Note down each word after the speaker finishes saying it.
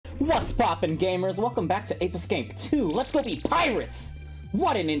What's poppin', gamers? Welcome back to Ape Escape 2. Let's go be pirates!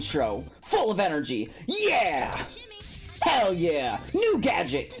 What an intro! Full of energy! Yeah! Hell yeah! New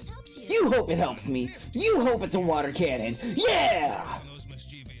gadget! You hope it helps me! You hope it's a water cannon! Yeah!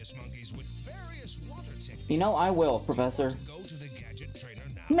 You know, I will, Professor.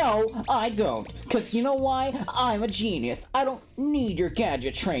 No, I don't. Cause you know why? I'm a genius. I don't need your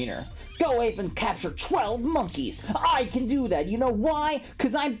gadget trainer. Go ape and capture 12 monkeys. I can do that. You know why?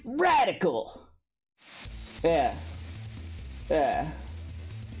 Cause I'm radical. Yeah.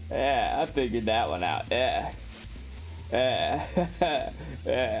 I figured that one out. Yeah.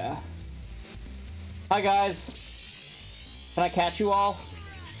 Hi guys. Can I catch you all?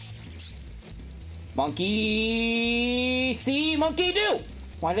 Monkey see, monkey do.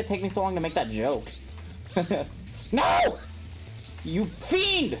 Why did it take me so long to make that joke? No! You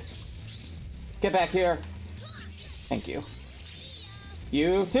fiend! Get back here. Thank you.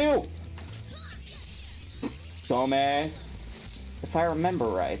 You too! Dumbass. If I remember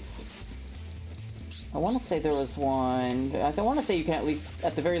right. I want to say there was one... I want to say you can at least,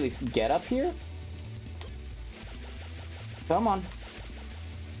 at the very least, get up here? Come on.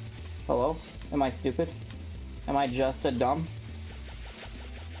 Hello? Am I stupid? Am I just a dumb?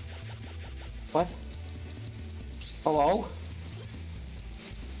 What? Hello?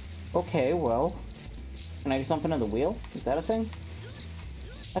 Okay, well... Can I do something on the wheel? Is that a thing?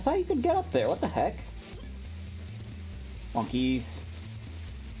 I thought you could get up there. What the heck? Monkeys.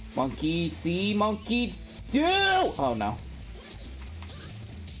 Monkey see, monkey do! Oh no.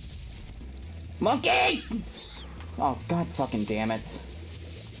 Monkey! Oh god fucking damn it.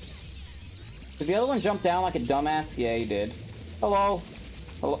 Did the other one jump down like a dumbass? Yeah, he did. Hello?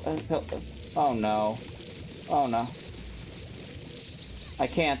 Hello? Oh no. Oh no. I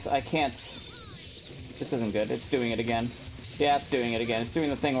can't. This isn't good. It's doing it again. Yeah, it's doing it again. It's doing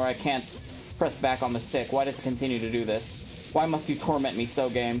the thing where I can't press back on the stick. Why does it continue to do this? Why must you torment me so,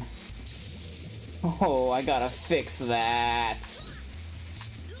 game? Oh, I gotta fix that.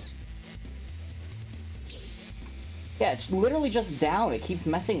 Yeah, it's literally just down. It keeps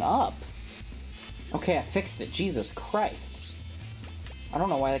messing up. Okay, I fixed it. Jesus Christ. I don't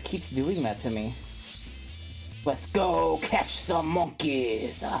know why that keeps doing that to me. Let's go catch some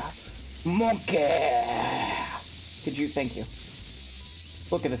monkeys. Monkey! Could you? Thank you.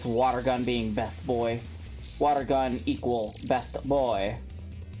 Look at this water gun being best boy. Water gun equal best boy.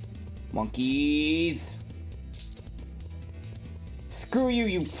 Monkeys. Screw you,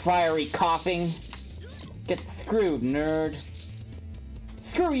 you fiery coughing. Get screwed, nerd.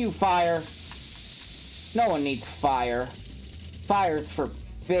 Screw you, fire. No one needs fire. Fire's for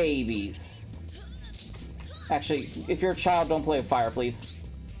babies. Actually, if you're a child, don't play with fire, please.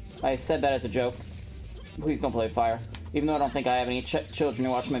 I said that as a joke. Please don't play with fire. Even though I don't think I have any children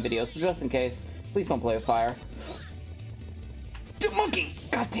who watch my videos, but just in case, please don't play with fire. Dude, monkey!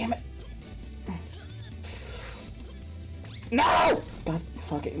 God damn it! No! God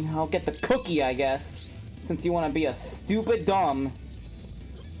fucking, I'll get the cookie, I guess. Since you want to be a stupid dumb.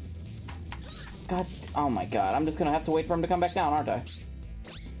 God, oh my god, I'm just gonna have to wait for him to come back down, aren't I?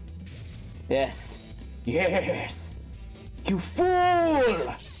 Yes. Yes! You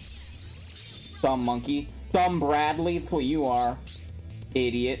fool! Dumb monkey. Dumb Bradley, that's what you are.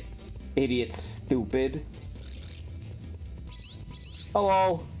 Idiot. Idiot stupid.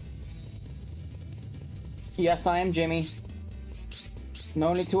 Hello. Yes, I am Jimmy.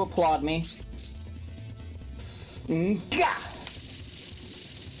 No need to applaud me. Gah!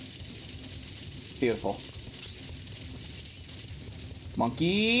 Beautiful.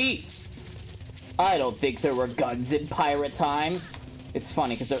 Monkey! I don't think there were guns in pirate times. It's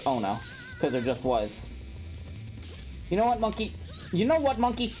funny, because there... Oh, no. Because there just was. You know what, monkey? You know what,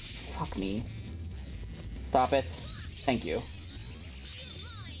 monkey? Fuck me. Stop it. Thank you.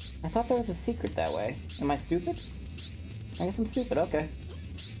 I thought there was a secret that way. Am I stupid? I guess I'm stupid. Okay.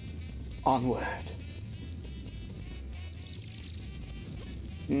 Onward.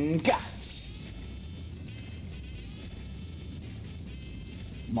 Nga!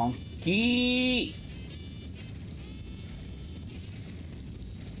 Monkey!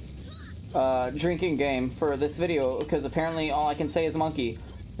 Drinking game for this video, because apparently all I can say is monkey.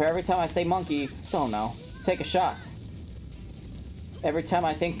 For every time I say monkey, oh no, take a shot. Every time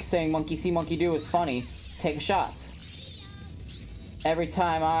I think saying monkey see, monkey do is funny, take a shot. Every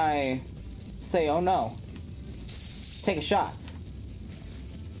time I say oh no, take a shot.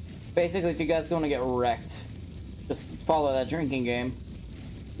 Basically, if you guys don't want to get wrecked, just follow that drinking game.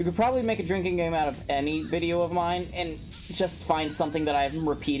 You could probably make a drinking game out of any video of mine and just find something that I'm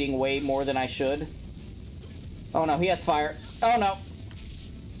repeating way more than I should. Oh no, he has fire. Oh no.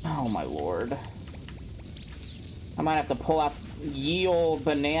 Oh my lord. I might have to pull out ye old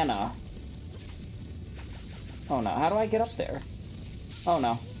banana. Oh no, how do I get up there? Oh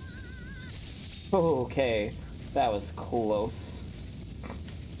no. Okay, that was close.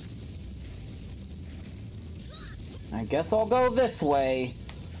 I guess I'll go this way.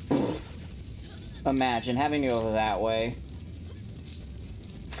 Imagine having to go that way.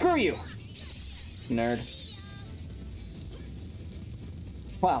 Screw you, nerd.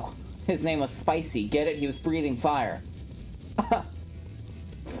 Wow, his name was Spicy. Get it? He was breathing fire.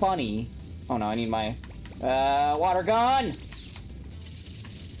 Funny. Oh no, I need my water gun.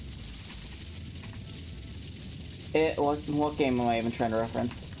 What game am I even trying to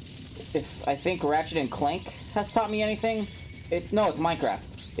reference? If I think Ratchet and Clank has taught me anything, it's Minecraft.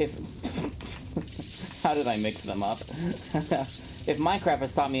 If how did I mix them up? If Minecraft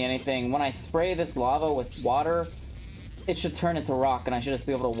has taught me anything, when I spray this lava with water, it should turn into rock, and I should just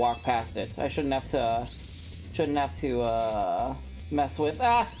be able to walk past it. I shouldn't have to mess with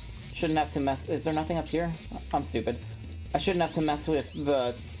shouldn't have to mess. Is there nothing up here? I'm stupid. I shouldn't have to mess with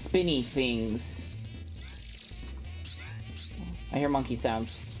the spinny things. I hear monkey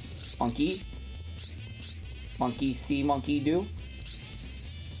sounds. Monkey? Monkey see, monkey do?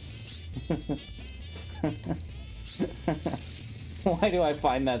 Why do I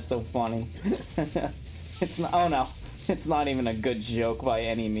find that so funny? It's not. Oh no. It's not even a good joke by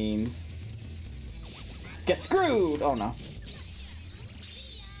any means. Get screwed! Oh no.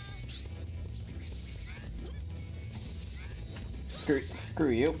 Screw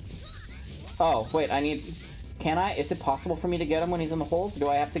you. Oh, wait, I need... Can I? Is it possible for me to get him when he's in the holes? Or do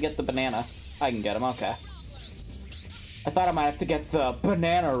I have to get the banana? I can get him, okay. I thought I might have to get the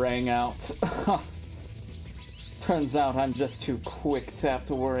banana ring out. Turns out I'm just too quick to have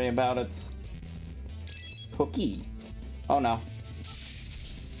to worry about it. Cookie. Oh no.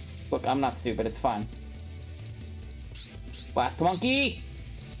 Look, I'm not stupid, it's fine. Last monkey!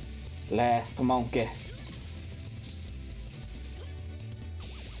 Last monkey.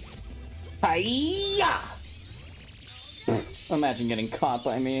 Hiya! Imagine getting caught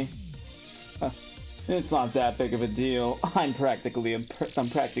by me. It's not that big of a deal. I'm practically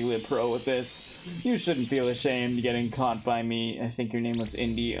a pro with this. You shouldn't feel ashamed getting caught by me. I think your name was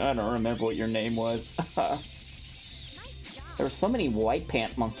Indy. I don't remember what your name was. There were so many white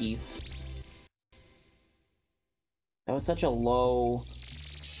pant monkeys. That was such a low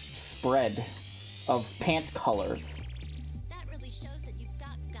spread of pant colors. That really shows that you've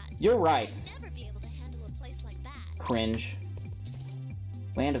got guts. You're right. You'll never be able to handle a place like that. Cringe.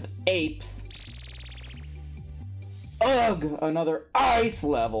 Land of Apes. Ugh! Another ice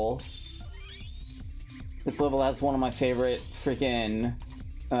level. This level has one of my favorite freaking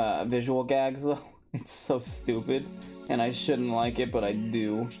visual gags, though. It's so stupid, and I shouldn't like it, but I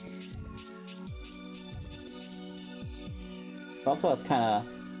do. It also has kind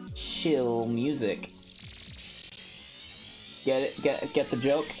of chill music. Get it? Get the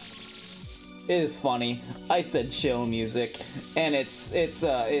joke? It is funny. I said chill music, and it's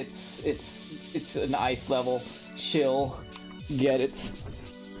an ice level. Chill. Get it?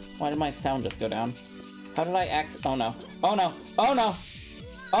 Why did my sound just go down? How did I oh no. Oh no. Oh no.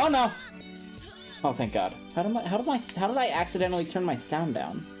 Oh no. Oh thank God. How did I accidentally turn my sound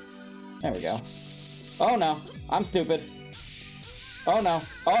down? There we go. Oh no. I'm stupid. Oh no.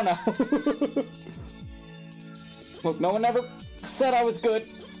 Oh no. Look, no one ever said I was good.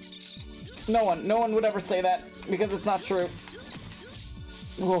 No one would ever say that because it's not true.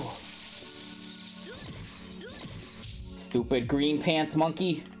 Whoa. Stupid green pants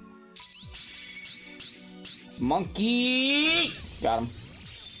monkey. Monkey! Got him.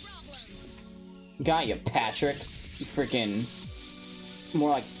 Got you, Patrick. You freaking... More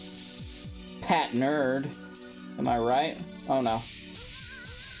like... Pat Nerd. Am I right? Oh no.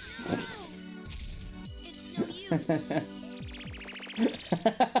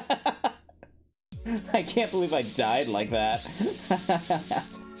 I can't believe I died like that.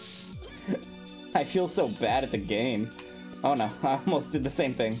 I feel so bad at the game. Oh no, I almost did the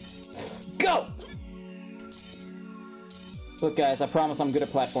same thing. Go! Look guys, I promise I'm good at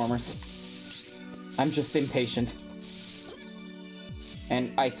platformers. I'm just impatient.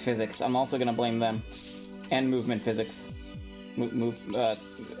 And ice physics, I'm also gonna blame them. And movement physics.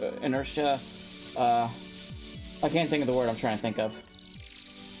 Inertia, I can't think of the word I'm trying to think of.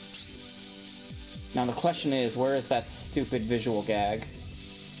 Now the question is, where is that stupid visual gag?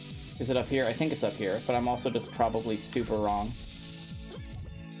 Is it up here? I think it's up here, but I'm also just probably super wrong.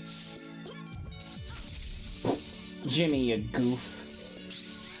 Jimmy, you goof.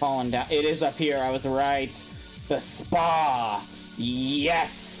 Falling down. It is up here, I was right. The spa!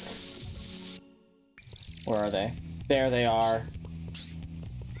 Yes! Where are they? There they are.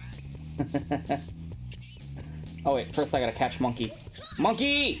 Oh wait, first I gotta catch Monkey.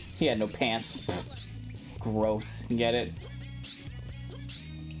 Monkey! He had no pants. Gross. Get it?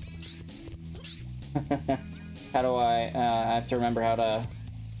 How do I have to remember how to...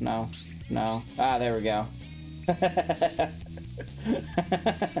 No. No. Ah, there we go.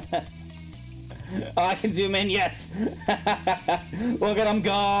 Oh, I can zoom in, yes! Look at him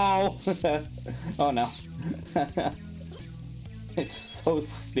go! Oh no. It's so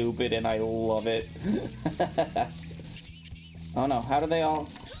stupid and I love it. Oh no, how do they all...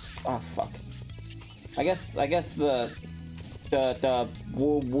 Oh, fuck. I guess the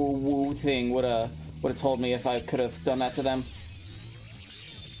woo woo woo thing would've told me if I could have done that to them.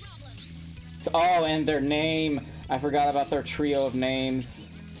 So, oh, and their name. I forgot about their trio of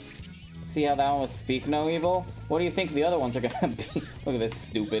names. See how that one was Speak No Evil? What do you think the other ones are gonna be? Look at this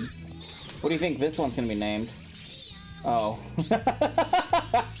stupid. What do you think this one's gonna be named? Oh.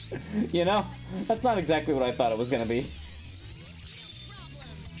 You know, that's not exactly what I thought it was gonna be.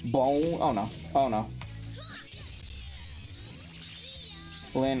 Bone. Oh no. Oh no.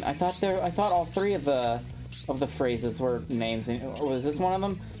 Lynn, I thought all three of the phrases were names. Was this one of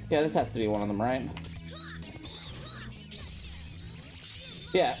them? Yeah, this has to be one of them, right?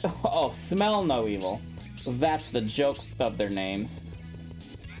 Yeah. Oh, Smell No Evil. That's the joke of their names.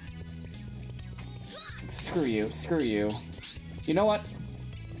 Screw you. Screw you. You know what?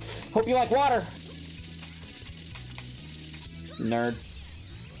 Hope you like water. Nerd.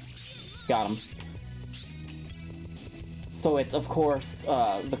 Got him. So it's, of course,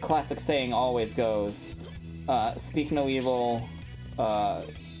 the classic saying always goes, speak no evil,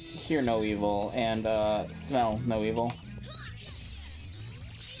 hear no evil, and smell no evil.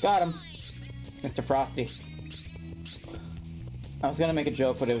 Got him. Mr. Frosty. I was gonna make a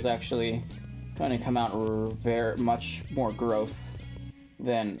joke, but it was actually gonna come out very much more gross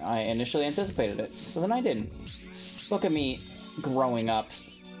than I initially anticipated it. So then I didn't. Look at me growing up,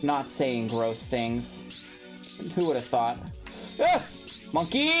 not saying gross things. Who would have thought? Ah!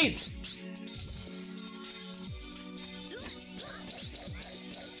 Monkeys!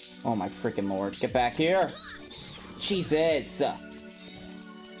 Oh my freaking lord. Get back here! Jesus!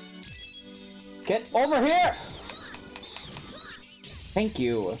 Get over here! Thank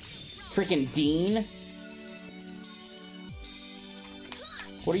you. Freaking Dean.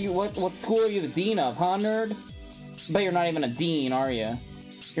 What are you, what school are you the dean of, huh, nerd? Bet you're not even a dean, are you?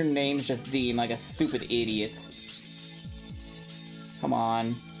 Your name's just Dean, like a stupid idiot. Come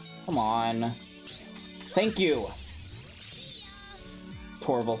on. Come on. Thank you.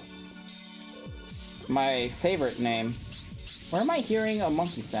 Torval. My favorite name. Where am I hearing a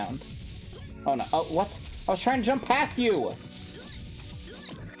monkey sound? Oh no. Oh, what? I was trying to jump past you!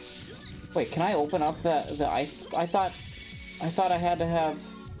 Wait, can I open up the ice? I thought I had to have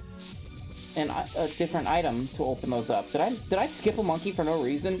a different item to open those up. Did I skip a monkey for no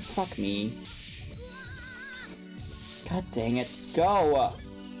reason? Fuck me. God dang it. Go!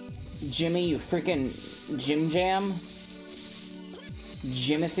 Jimmy, you freaking Jim Jam.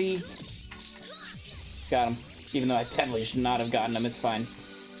 Jimothy. Got him. Even though I technically should not have gotten him, it's fine.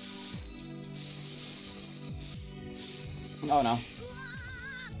 Oh no.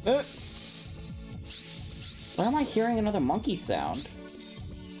 Where am I hearing another monkey sound?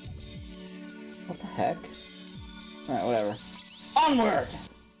 What the heck? Alright, whatever. Onward!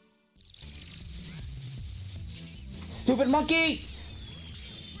 Stupid monkey!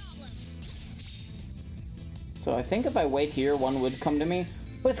 So I think if I wait here, one would come to me.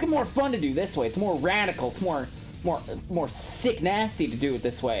 But it's more fun to do this way. It's more radical. It's more sick nasty to do it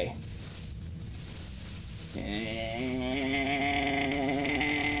this way.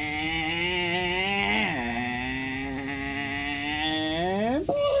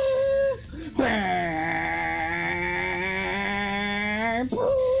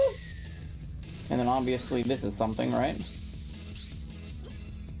 And then obviously this is something, right?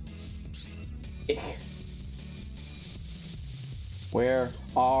 Ich. Where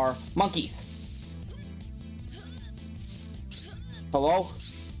are monkeys? Hello?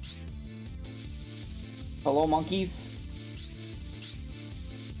 Hello, monkeys?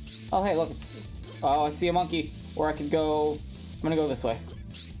 Oh, hey, look, it's... Oh, I see a monkey. Or I could go... I'm gonna go this way.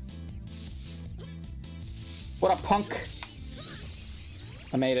 What a punk!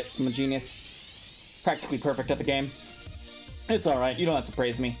 I made it. I'm a genius. Practically perfect at the game. It's alright, you don't have to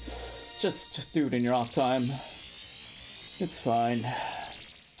praise me. Just do it in your off time. It's fine.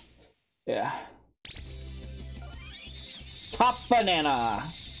 Yeah. Top banana!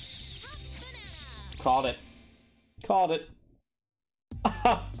 Called it. Called it.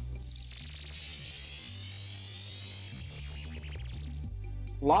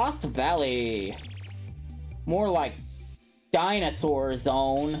 Lost Valley. More like dinosaur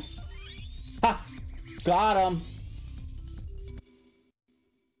zone. Ha! Got him.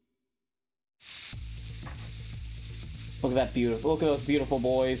 Look at that beautiful. Look at those beautiful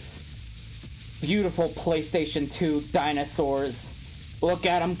boys. Beautiful PlayStation 2 dinosaurs. Look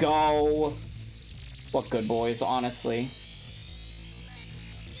at them go. What good boys, honestly.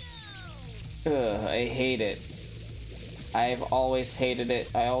 Ugh, I hate it. I've always hated it.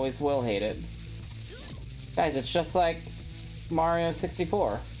 I always will hate it. Guys, it's just like Mario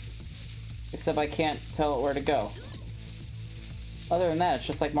 64. Except I can't tell it where to go. Other than that, it's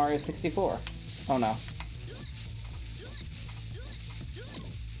just like Mario 64. Oh no.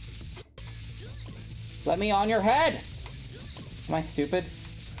 Let me on your head! Am I stupid?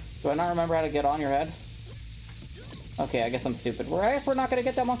 Do I not remember how to get on your head? Okay, I guess I'm stupid. Well, I guess we're not gonna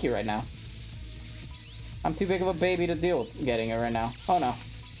get that monkey right now. I'm too big of a baby to deal with getting it right now. Oh no.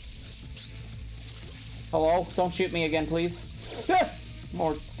 Hello? Don't shoot me again, please.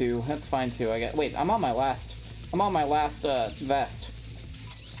 More do. That's fine too, I guess. Wait, I'm on my last vest.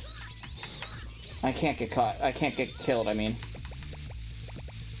 I can't get caught. I can't get killed, I mean.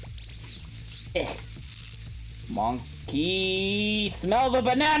 Eh. Monkey! Smell the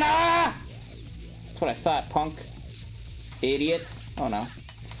banana! That's what I thought, punk. Idiot. Oh no.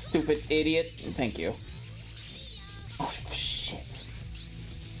 Stupid idiot. Thank you. Oh, shit.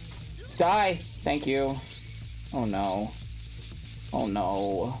 Die! Thank you. Oh no. Oh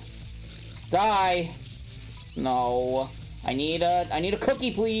no. Die! No. I need a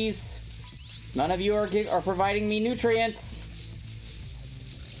cookie, please. None of you are providing me nutrients.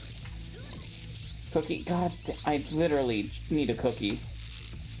 Cookie, god, I literally need a cookie.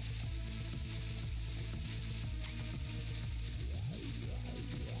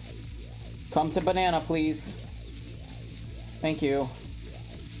 Come to banana, please. Thank you.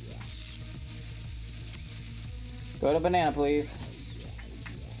 Go to banana, please.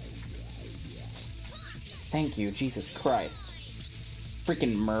 Thank you, Jesus Christ.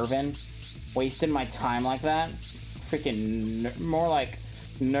 Freaking Mervin. Wasting my time like that. Freaking, more like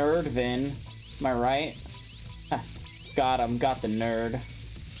Nerdvin. Am I right? Got him. Got the nerd.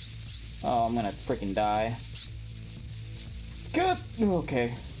 Oh, I'm gonna freaking die. Good.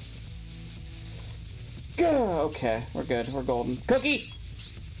 Okay. Good. Okay, we're good. We're golden. Cookie!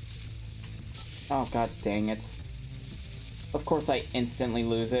 Oh, god dang it. Of course I instantly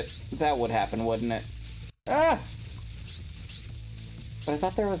lose it. That would happen, wouldn't it? Ah! But I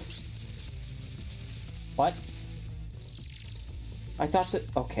thought there was... What? I thought that...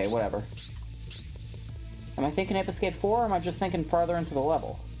 Okay, whatever. Am I thinking Ape Escape 4, or am I just thinking farther into the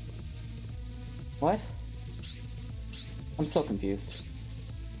level? What? I'm still confused.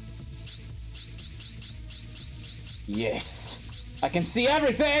 Yes! I can see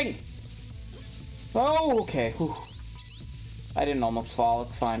everything! Oh, okay. Whew. I didn't almost fall,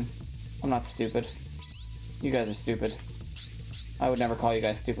 it's fine. I'm not stupid. You guys are stupid. I would never call you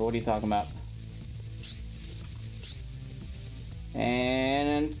guys stupid. What are you talking about?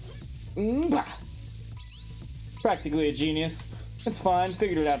 And... Practically a genius. It's fine.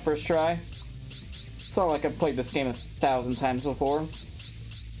 Figured it out first try. It's not like I've played this game 1,000 times before.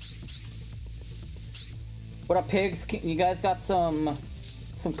 What up, pigs? You guys got some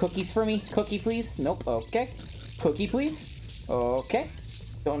cookies for me? Cookie, please? Nope. Okay. Cookie, please? Okay.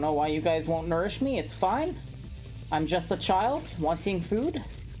 Don't know why you guys won't nourish me. It's fine. I'm just a child wanting food.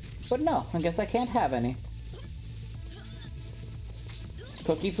 But no, I guess I can't have any.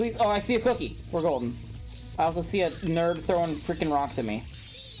 Cookie, please? Oh, I see a cookie. We're golden. I also see a nerd throwing freaking rocks at me.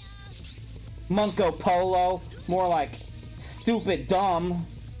 Monko Polo. More like stupid dumb.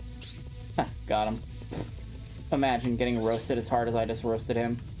 Got him. Imagine getting roasted as hard as I just roasted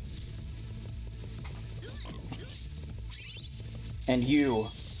him. And you.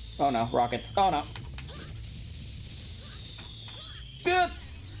 Oh no, rockets. Oh no.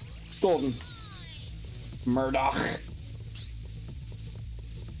 Golden. Murdoch.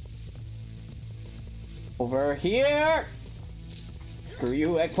 Over here! Screw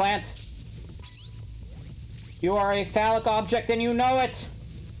you, eggplant! You are a phallic object and you know it!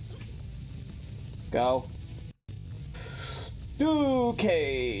 Go.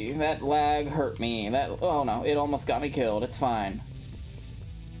 Okay, that lag hurt me. Oh no, it almost got me killed. It's fine.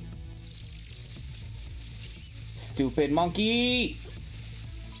 Stupid monkey!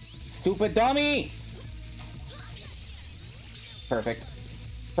 Stupid dummy! Perfect.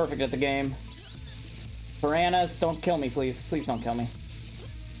 Perfect at the game. Piranhas, don't kill me, please. Please don't kill me.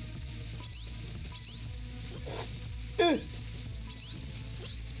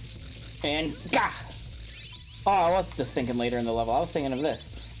 And gah! Oh, I was just thinking later in the level. I was thinking of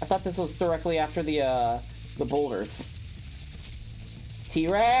this. I thought this was directly after the boulders.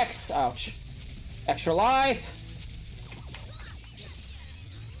 T-Rex! Ouch. Extra life!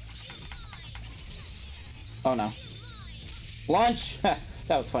 Oh no. Lunch! That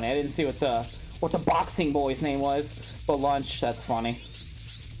was funny. I didn't see what the boxing boy's name was. But lunch, that's funny.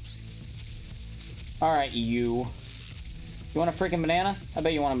 Alright, you. You want a freaking banana? I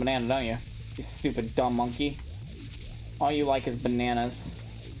bet you want a banana, don't you? You stupid dumb monkey. All you like is bananas.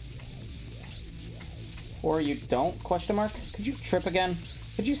 Or you don't? Question mark? Could you trip again?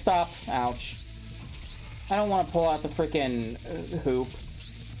 Could you stop? Ouch. I don't want to pull out the freaking hoop.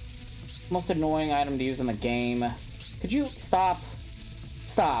 Most annoying item to use in the game. Could you stop?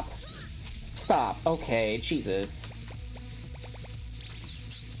 Stop. Stop. Okay, Jesus.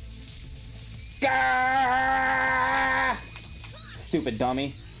 Gah! Stupid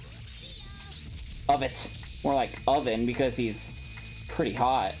dummy. Of it. More like oven because he's pretty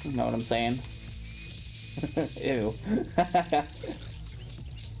hot. You know what I'm saying? Ew.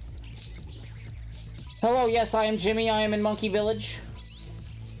 Hello, yes, I am Jimmy. I am in Monkey Village.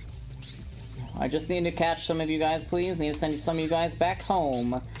 I just need to catch some of you guys, please. Need to send some of you guys back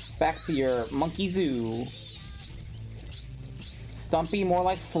home. Back to your monkey zoo. Stumpy, more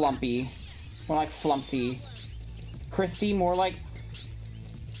like Flumpy. More like Flumpty. Christy, more like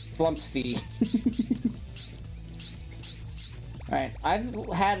Flumpsty. Alright, I've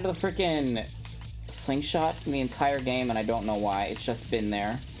had the freaking slingshot in the entire game, and I don't know why. It's just been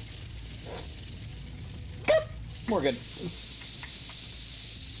there. We're good.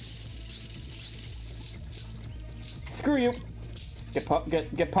 Screw you. Get punked,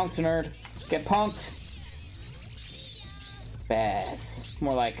 nerd. Get punked. Bass.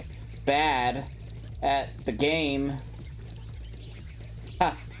 More like bad at the game.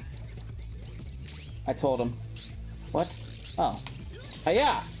 Ha! I told him. What? Oh.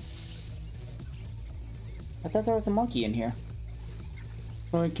 Hi-ya! I thought there was a monkey in here.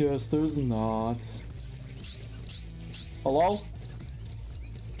 I guess there's not. Hello?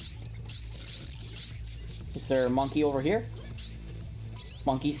 Is there a monkey over here?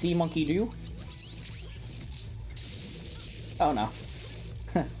 Monkey see, monkey do? Oh no.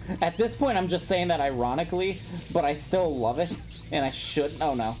 At this point, I'm just saying that ironically, but I still love it, and I shouldn't.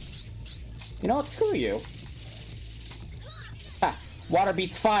 Oh no. You know what? Screw you. Ha! Water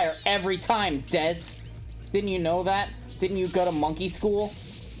beats fire every time, Dez. Didn't you know that? Didn't you go to monkey school?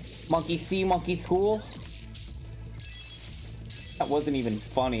 Monkey see, monkey school? That wasn't even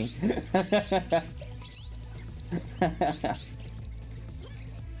funny.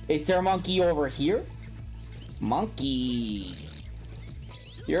 Is there a monkey over here? Monkey.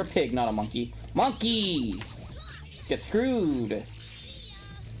 You're a pig, not a monkey. Monkey! Get screwed.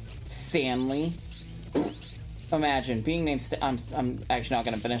 Stanley. Imagine being named I'm actually not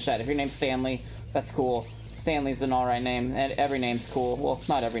gonna finish that. If your name's Stanley, that's cool. Stanley's an alright name, and every name's cool. Well,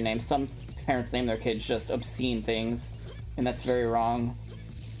 not every name. Some parents name their kids just obscene things, and that's very wrong.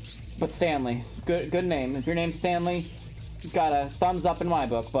 But Stanley, good name. If your name's Stanley, you got a thumbs up in my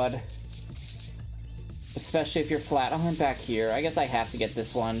book, bud. Especially if you're flat. Oh, I'm back here. I guess I have to get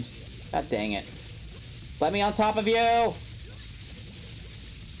this one. God dang it. Let me on top of you!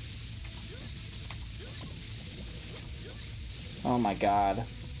 Oh my god.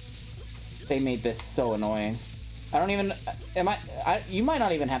 They made this so annoying. I don't even... you might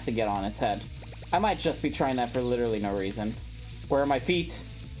not even have to get on its head. I might just be trying that for literally no reason. Where are my feet?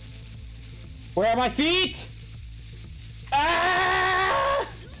 Where are my feet? Ah!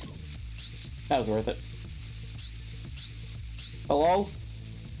 That was worth it. Hello?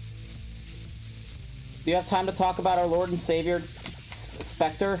 Do you have time to talk about our Lord and Savior,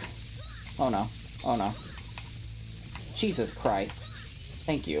 Spectre? Oh no. Oh no. Jesus Christ.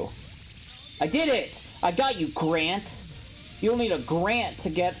 Thank you. I did it! I got you, Grant! You'll need a Grant to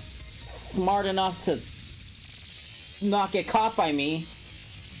get smart enough to not get caught by me.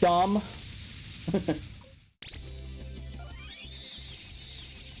 Dumb.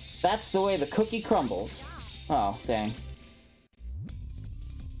 That's the way the cookie crumbles. Oh, dang.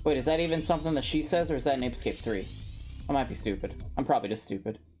 Wait, is that even something that she says, or is that in Ape Escape 3? I might be stupid. I'm probably just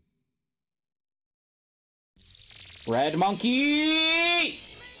stupid. Red monkey!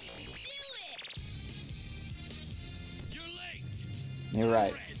 You're late. You're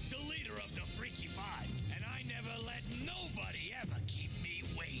right. Red, the leader of the Freaky Five, and I never let nobody ever keep me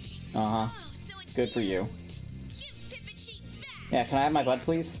waiting. Uh-huh. Good for you. Yeah, can I have my bud,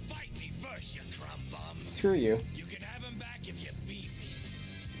 please? Fight me first, you crumb bum. Screw you. You can have him back if you beat me.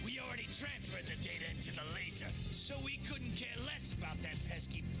 We already transferred the data into the laser, so we couldn't care less about that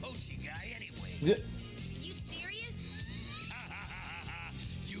pesky Poachy guy anyway. Are you serious?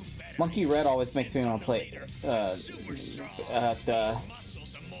 You better. Monkey Red always makes me want to play Super strong. the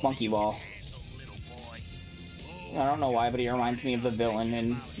Muscles are more Monkey than Ball. you can handle, little boy. I don't know why, but he reminds me of the villain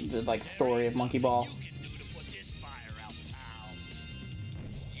in the like story of Monkey Ball. You can do to put this fire out, pal.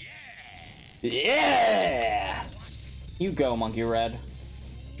 Yeah. Yeah! You go, Monkey Red.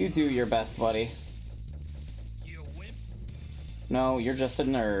 You do your best, buddy. You wimp. No, you're just a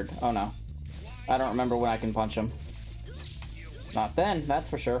nerd. Oh no. I don't remember when I can punch him. Not then, that's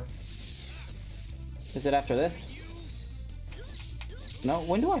for sure. Is it after this? No,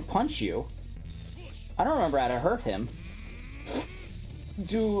 when do I punch you? I don't remember how to hurt him.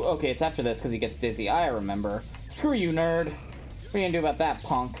 Okay, it's after this because he gets dizzy. I remember. Screw you, nerd. What are you gonna do about that,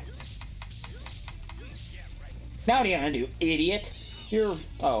 punk? Now what are you gonna do, idiot? You're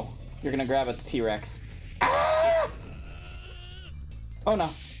gonna grab a T-Rex. Ah! Oh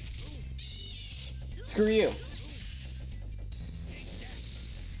no. Screw you.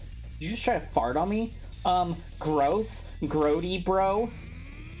 Did you just try to fart on me? Gross. Grody, bro.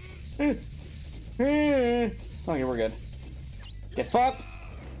 Okay, we're good. Get fucked.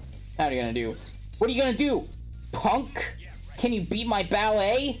 Now what are you gonna do? What are you gonna do, punk? Can you beat my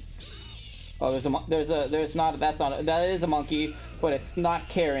ballet? Oh, that is a monkey, but it's not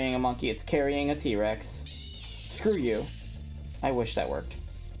carrying a monkey, it's carrying a T-Rex. Screw you. I wish that worked.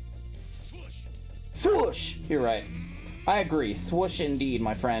 Swoosh! You're right. I agree. Swoosh indeed,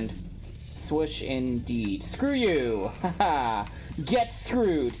 my friend. Swoosh indeed. Screw you! Haha! Get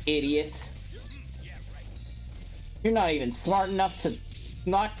screwed, idiot! You're not even smart enough to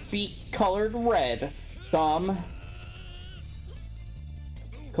not be colored red, dumb.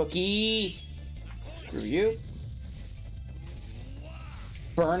 Cookie! Screw you.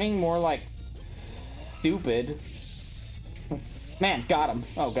 Burning more like stupid. Man, got him.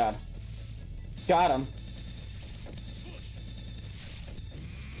 Oh god. Got him.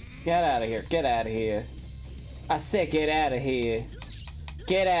 Get out of here. Get out of here. I said get out of here.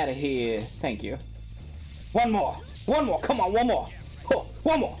 Get out of here. Thank you. One more. One more. Come on, one more. Oh,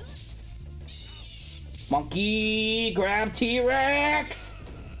 one more. Monkey, grab T-Rex.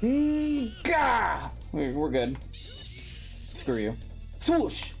 Gah! We're good. Screw you.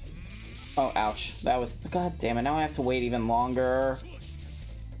 Swoosh! Oh, ouch. That was... God damn it, now I have to wait even longer.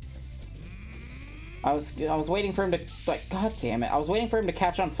 I was waiting for him to... Like, god damn it. I was waiting for him to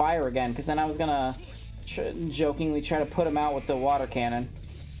catch on fire again, because then I was gonna jokingly try to put him out with the water cannon.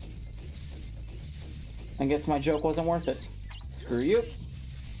 I guess my joke wasn't worth it. Screw you.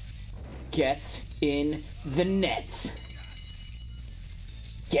 Get in the net.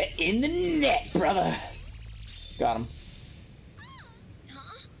 Get in the net, brother! Got him.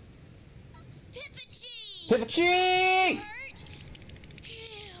 Huh? Pippachi! Pippachi! Hurt?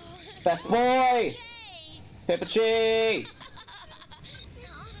 Ew. Best boy! Okay. Pippachi!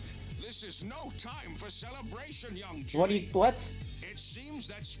 This is no time for celebration, young What? It seems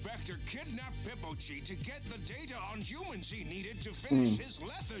that Spectre kidnapped Pippochi to get the data on humans he needed to finish his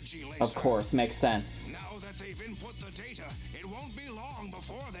lethargy laser. Of course, makes sense. Now that they've input the data, it won't be long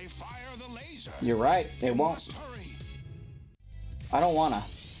before they fire the laser. You're right, it won't. Must hurry. I don't wanna.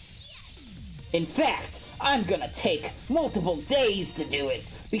 In fact, I'm gonna take multiple days to do it,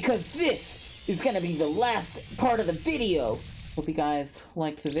 because this is gonna be the last part of the video. Hope you guys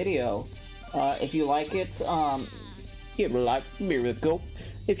liked the video. If you like it, give it a like, miracle.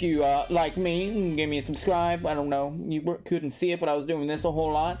 If you like me, give me a subscribe. I don't know, you couldn't see it, but I was doing this a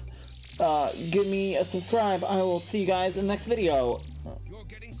whole lot. Give me a subscribe. I will see you guys in the next video. You're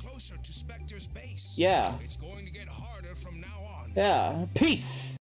getting closer to Spectre's base. Yeah. It's going to get harder from now on. Yeah. Peace!